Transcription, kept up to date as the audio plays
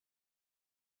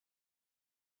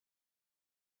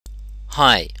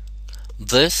Hi,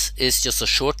 this is just a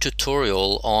short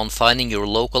tutorial on finding your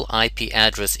local IP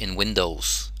address in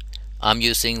Windows. I'm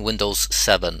using Windows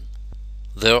 7.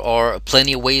 There are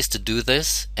plenty of ways to do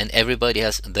this, and everybody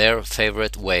has their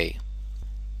favorite way.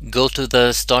 Go to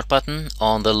the Start button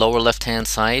on the lower left hand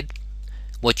side.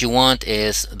 What you want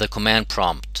is the command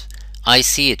prompt. I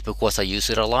see it because I use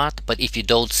it a lot, but if you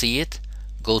don't see it,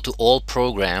 go to All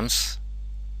Programs,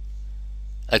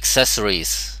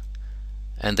 Accessories,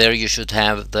 and there you should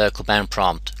have the command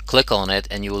prompt. Click on it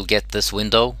and you will get this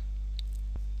window.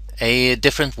 A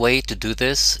different way to do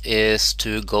this is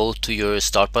to go to your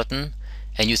Start button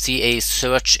and you see a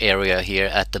search area here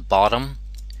at the bottom.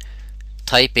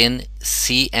 Type in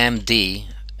CMD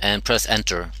and press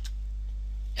enter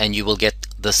and you will get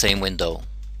the same window.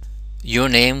 Your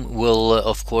name will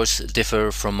of course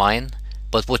differ from mine,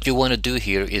 but what you want to do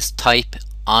here is type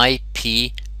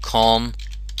ipconfig,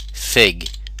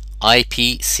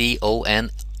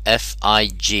 IPCONFIG,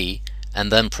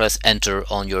 and then press enter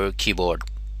on your keyboard.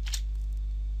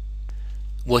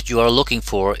 What you are looking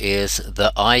for is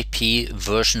the IP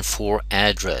version 4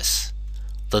 address.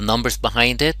 The numbers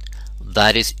behind it,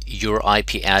 that is your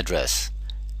IP address,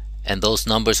 and those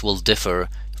numbers will differ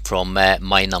from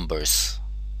my numbers.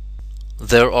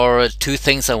 There are two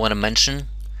things I want to mention.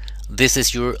 This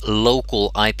is your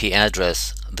local IP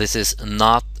address. This is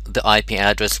not the IP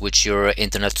address which your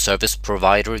internet service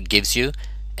provider gives you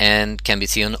and can be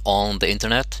seen on the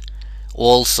internet.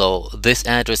 Also, this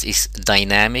address is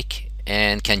dynamic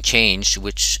and can change,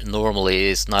 which normally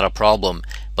is not a problem.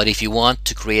 But if you want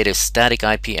to create a static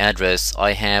IP address,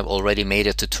 I have already made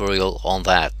a tutorial on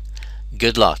that.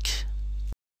 Good luck.